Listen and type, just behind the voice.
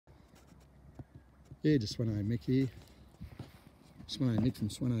Yeah, just Sveno Mick here. Sveno Mick from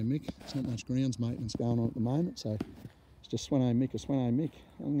Sveno Mick. There's not much grounds maintenance going on at the moment, so it's just Sveno Mick or Sveno Mick.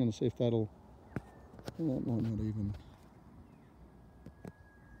 I'm going to see if that'll... Well, that might not even...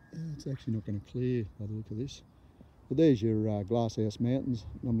 It's actually not going to clear by the look of this. But there's your Glasshouse Mountains.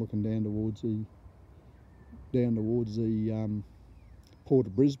 I'm looking down towards the Port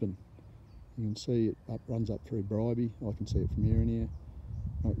of Brisbane. You can see it runs up through Bribie. I can see it from here and here.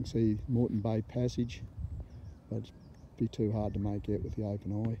 I can see Moreton Bay Passage, but it'd be too hard to make out with the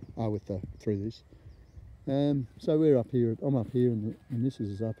open eye. Through this. So we're up here. I'm up here, and the missus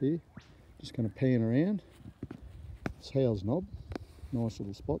is up here. Just going to pan around. It's Howles Knob. Nice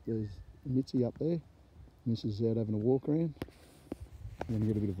little spot. There's Mitzi up there. Missus is out having a walk around. I'm going to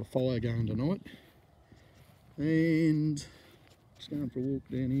get a bit of a fire going tonight. And just going for a walk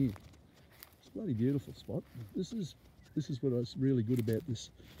down here. It's a bloody beautiful spot. This is what was really good about this.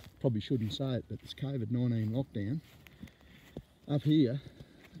 Probably shouldn't say it, but this COVID-19 lockdown up here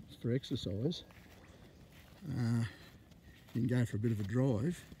for exercise. You can go for a bit of a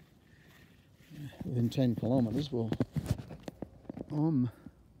drive within 10 kilometres. Well, I'm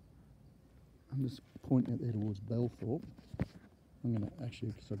just pointing out there towards Belthorpe. I'm going to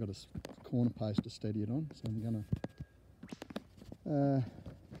actually, because I've got a corner post to steady it on, so I'm going to.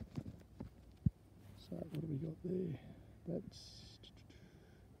 So what have we got there? I'm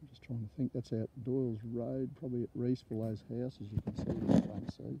just trying to think. That's out Doyle's Road, probably at Reeseville. Those houses you can see, you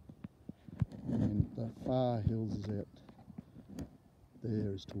can't see. And the far hills is out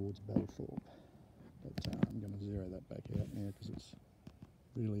there, is towards Belthorpe. But I'm going to zero that back out now because it's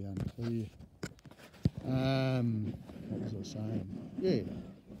really unclear. What was I saying? Yeah.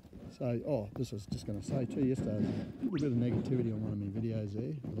 So, this was just going to say too, yesterday there was a little bit of negativity on one of my videos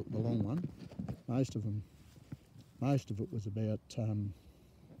there, the long one. Most of it was about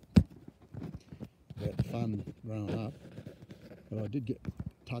fun growing up. But I did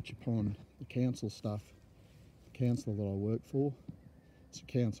touch upon the council stuff. The council that I work for. It's a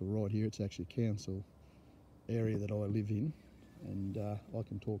council right here. It's actually a council area that I live in, and I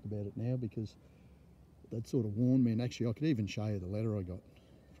can talk about it now because they'd sort of warned me, and actually I could even show you the letter I got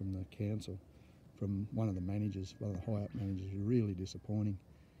from the council, from one of the managers, one of the high-up managers, who were really disappointing,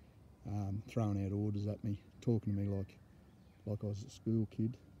 throwing out orders at me, talking to me like I was a school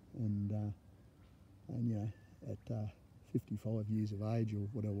kid, and you know, at 55 years of age, or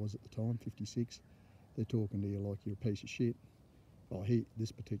what I was at the time, 56, they're talking to you like you're a piece of shit. Oh,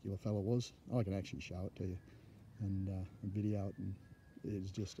 this particular fella was. I can actually show it to you and video it, and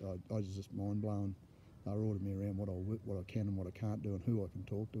it's just, I was just mind blown. They were ordering me around what I can and what I can't do, and who I can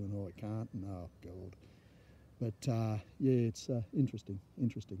talk to and who I can't, and oh God. But yeah, it's interesting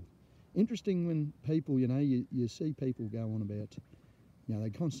when people, you know, you see people go on about, you know,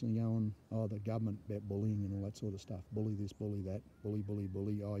 they constantly go on, oh, the government about bullying and all that sort of stuff. Bully this, bully that,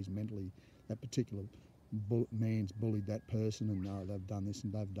 bully. Oh, he's mentally, that particular man's bullied that person, and they've done this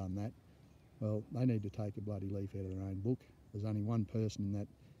and they've done that. Well, they need to take a bloody leaf out of their own book. There's only one person in that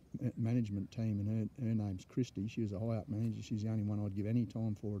management team, and her name's Christy. She was a high-up manager. She's the only one I'd give any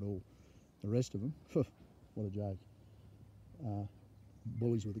time for at all. The rest of them, what a joke.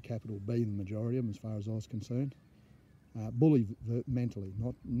 Bullies with a capital B, the majority of them, as far as I was concerned. Bully mentally,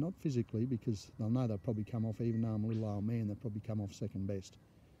 not physically, because they'll know they'll probably come off, even though I'm a little old man, they'll probably come off second best.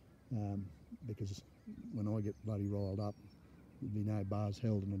 Because when I get bloody riled up, there'd be no bars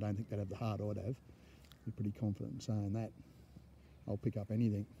held, and I don't think they'd have the heart I'd have. Be pretty confident in saying that. I'll pick up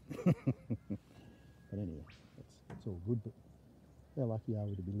anything. But anyway, it's all good. But how lucky are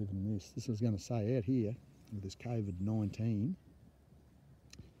we to be living this? This I was going to say, out here with this COVID-19,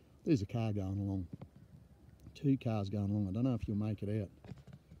 there's a car going along. 2 cars going along. I don't know if you'll make it out.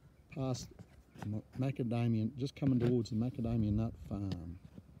 Past macadamia, just coming towards the macadamia nut farm.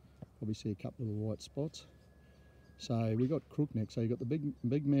 Probably see a couple of the white spots. So we got Crookneck. So you got the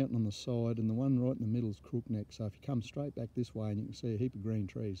big mountain on the side, and the one right in the middle is Crookneck. So if you come straight back this way, and you can see a heap of green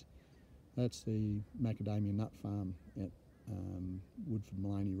trees, that's the macadamia nut farm at Woodford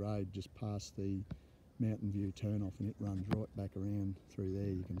Maleny Road, just past the Mountain View turnoff, and it runs right back around through there.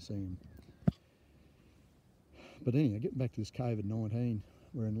 You can see them. But anyway, getting back to this COVID-19,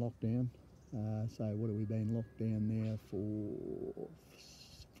 we're in lockdown. So what have we been locked down now for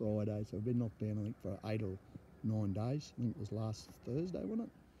Friday? So we've been locked down, I think, for 8 or 9 days. I think it was last Thursday, wasn't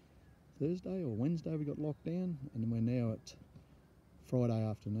it? Thursday or Wednesday we got locked down, and we're now at Friday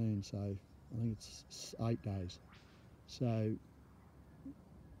afternoon, so I think it's 8 days. So I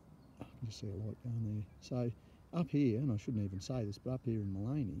can just see a light going there. So up here, and I shouldn't even say this, but up here in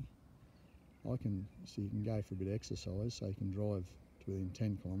Maleny, you can go for a bit of exercise, so you can drive to within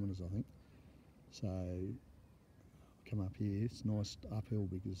 10 kilometres, I think. So I come up here, it's nice uphill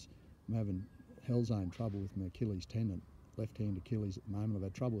because I'm having hell zone trouble with my Achilles tendon, left-hand Achilles at the moment. I've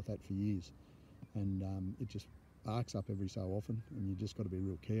had trouble with that for years, and it just arcs up every so often, and you just got to be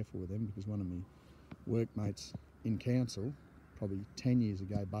real careful with them, because one of my workmates in council probably 10 years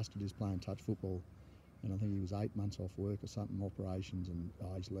ago busted his playing touch football, and I think he was 8 months off work or something, operations, and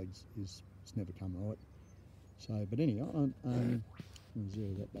his legs, it's never come right. So, but anyhow, I'm going to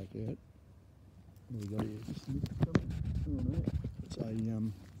zero that back out. What have we got here? Oh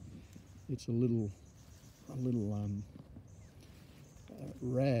no, it's a little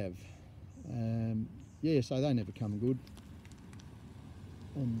Rav. Yeah, so they never come good.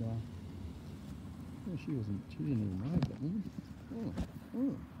 And well, she didn't even rave that one.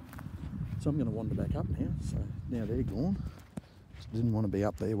 So I'm going to wander back up now. So now they're gone. Just didn't want to be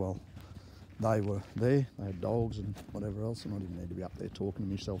up there while they were there. They had dogs and whatever else, and I didn't need to be up there talking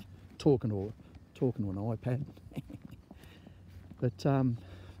to myself, talking to an iPad. But I'll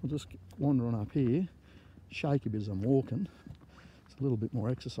just wander on up here, shake a bit as I'm walking. It's a little bit more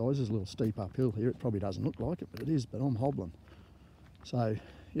exercise. There's a little steep uphill here. It probably doesn't look like it, but it is. But I'm hobbling. So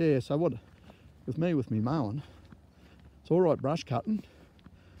yeah. So what? With me mowing, it's all right brush cutting,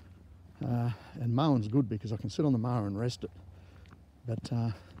 and mowing's good because I can sit on the mower and rest it. But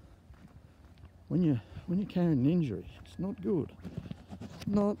when you're carrying an injury, it's not good.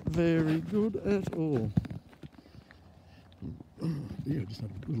 Not very good at all. Yeah, just had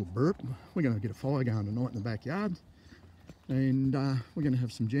a little burp. We're going to get a fire going tonight in the backyard, and we're going to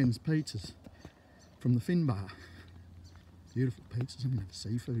have some Jen's pizzas from the Fin Bar. Beautiful pizzas. I'm going to have a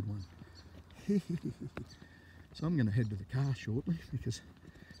seafood one. So I'm going to head to the car shortly because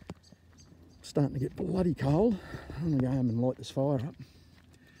it's starting to get bloody cold. I'm going to go home and light this fire up.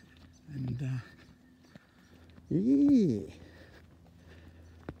 And yeah,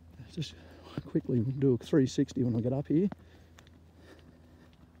 just quickly do a 360 when I get up here.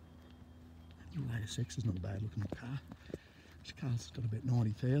 The latest X is not a bad looking car. This car's got about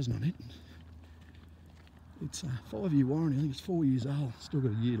 90,000 on it. It's a 5-year warranty. I think it's 4 years old. Still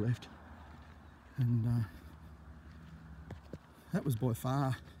got a year left. And that was by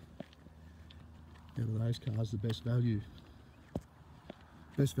far, out of those cars, the best value.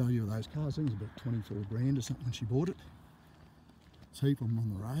 Best value of those cars, I think it was about 24 grand or something when she bought it. Cheap on them on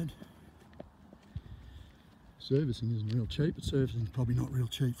the road. Servicing isn't real cheap, but servicing is probably not real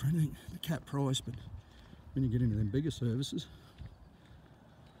cheap for anything. The cap price, but when you get into them bigger services,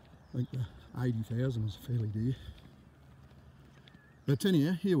 I think the 80,000 is fairly dear. But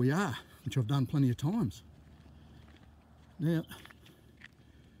anyhow, here we are, which I've done plenty of times. Now,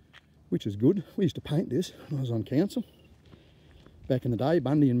 which is good. We used to paint this when I was on council. Back in the day,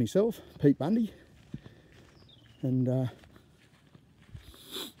 Bundy and myself, Pete Bundy. And I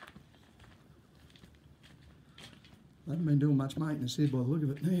haven't been doing much maintenance here by the look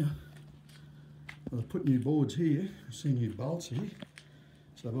of it now. Well, I've put new boards here, I've seen new bolts here.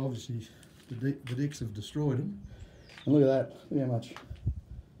 So I've obviously, the dicks have destroyed them. And look at that, look how much,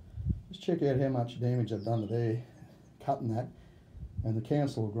 just check out how much damage I've done to there, cutting that. And the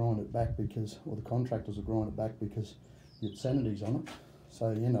council will grind it back because, or the contractors will grind it back because the obscenities on it.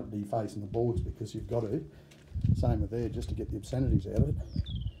 So you end up defacing the boards because you've got to. Same with there, just to get the obscenities out of it.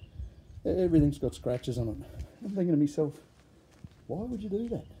 Everything's got scratches on it. I'm thinking to myself, why would you do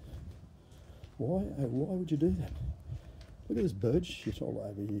that? Why would you do that? Look at this bird shit all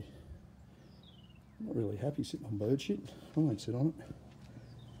over here. I'm not really happy sitting on bird shit. I won't sit on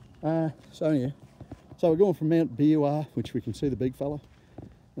it. So yeah, so we're going from Mount Biwa, which we can see the big fella,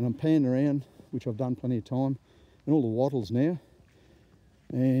 and I'm panning around, which I've done plenty of time, and all the wattles now,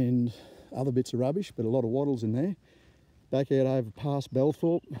 and other bits of rubbish, but a lot of wattles in there. Back out over past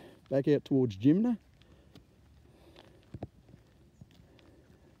Belthorpe, back out towards Jimna.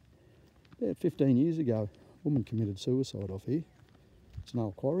 About 15 years ago, a woman committed suicide off here. It's an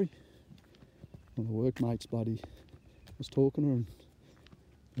old quarry. One of the workmates bloody was talking to her, and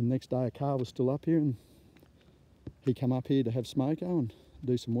the next day a car was still up here, and he come up here to have smoko and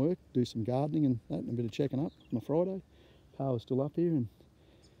do some work, do some gardening and that, and a bit of checking up on a Friday. Car was still up here and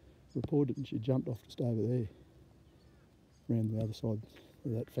reported, and she jumped off just over there, around the other side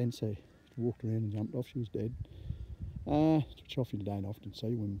of that fence there. She walked around and jumped off, she was dead. Which often you don't often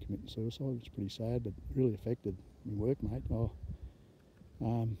see women committing suicide. It's pretty sad, but it really affected my workmate.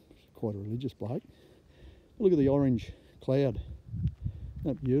 Quite a religious bloke. Look at the orange cloud. Isn't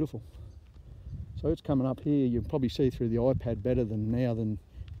that beautiful? So it's coming up here. You can probably see through the iPad better than now than you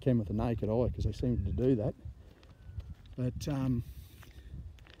can with the naked eye, because they seem to do that. But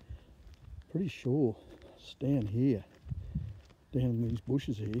pretty sure it's down here. down in these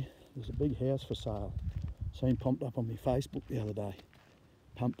bushes here, there's a big house for sale. Seen pumped up on my Facebook the other day.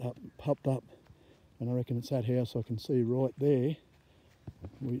 Popped up, and I reckon it's that house I can see right there,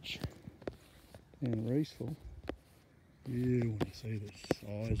 which, and Reeseville, you want to see the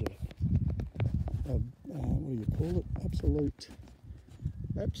size of it. What do you call it? Absolute,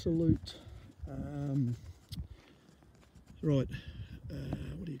 right,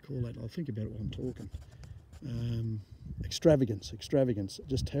 what do you call that? I'll think about it while I'm talking. Extravagance,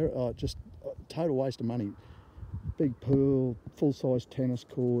 just total waste of money. Big pool, full-size tennis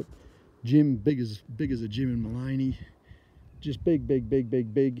court, gym big as a gym in Maleny. Just big.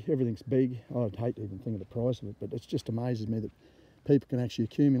 Everything's big. I'd hate to even think of the price of it, but it just amazes me that people can actually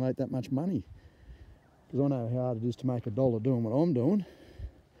accumulate that much money. Because I know how hard it is to make $1 doing what I'm doing,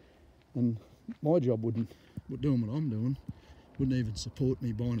 and my job doing what I'm doing, wouldn't even support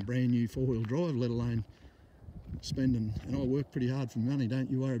me buying a brand new 4-wheel drive, let alone spending. And I work pretty hard for money.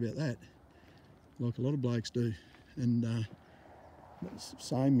 Don't you worry about that. Like a lot of blokes do. And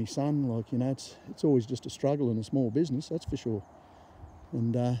same, me son. Like, you know, it's always just a struggle in a small business. That's for sure.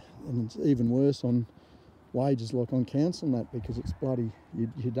 And it's even worse on wages, like on council and that, because it's bloody.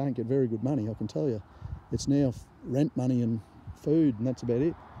 You don't get very good money, I can tell you. It's now rent money and food, and that's about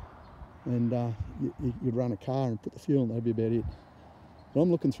it. And you'd run a car and put the fuel in, that'd be about it. But I'm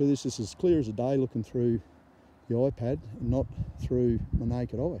looking through this is as clear as a day, looking through the iPad and not through my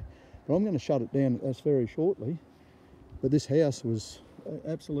naked eye. But I'm going to shut it down very shortly. But this house was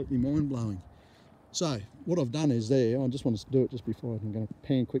absolutely mind-blowing. So what I've done is I just wanted to do it just before I'm going to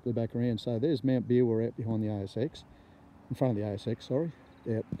pan quickly back around. So there's Mount Beerwah out behind the ASX, in front of the ASX, sorry.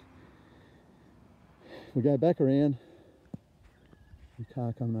 Out. We go back around. The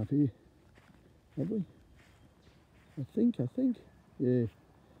car coming up here, have we? I think, yeah.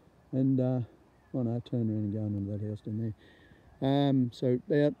 And oh no, turn around and go into that house down there. So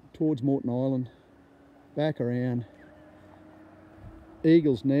out towards Moreton Island, back around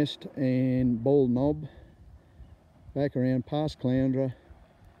Eagle's Nest and Ball Knob, back around past Cloundra,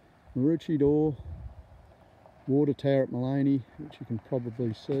 Maroochydore, water tower at Maleny, which you can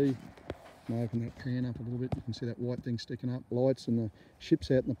probably see. I'll open that pan up a little bit. You can see that white thing sticking up. Lights and the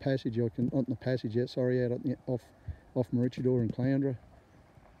ships out in the passage. Not in the passage yet. Sorry, out off Maroochydore and Cloundra.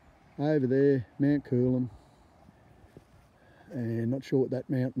 Over there, Mount Coolum, and not sure what that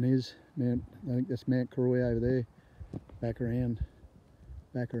mountain is. I think that's Mount Karoi over there. Back around,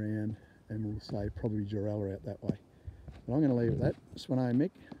 and we'll say probably Jarella out that way. But I'm going to leave it at that. Sveno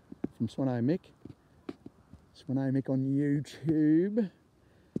Mick from Sveno Mick on YouTube.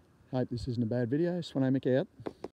 Hope this isn't a bad video. Sveno Mick out.